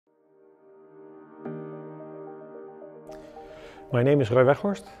My name is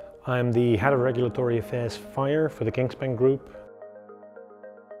Weghorst. I'm the Head of Regulatory Affairs Fire for the Kingspan Group.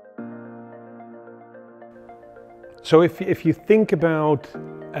 So if you think about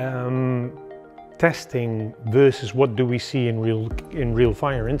testing versus what do we see in real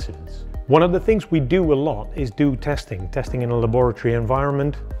fire incidents, one of the things we do a lot is do testing in a laboratory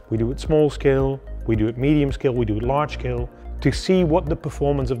environment. We do it small scale, we do it medium scale, we do it large scale, to see what the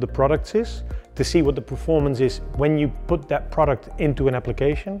performance of the products is, to see what the performance is when you put that product into an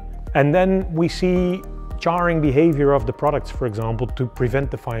application. And then we see charring behavior of the products, for example, to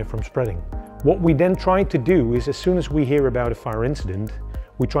prevent the fire from spreading. What we then try to do is, as soon as we hear about a fire incident,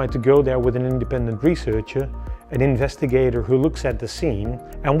 we try to go there with an independent researcher, an investigator who looks at the scene,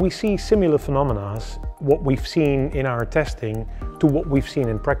 and we see similar phenomena, what we've seen in our testing to what we've seen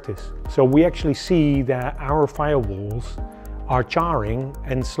in practice. So we actually see that our firewalls are charring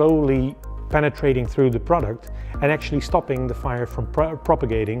and slowly penetrating through the product and actually stopping the fire from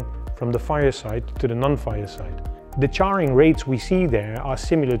propagating from the fire site to the non-fire site. The charring rates we see there are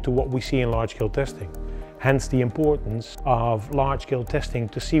similar to what we see in large-scale testing. Hence the importance of large-scale testing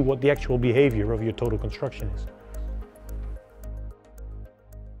to see what the actual behavior of your total construction is.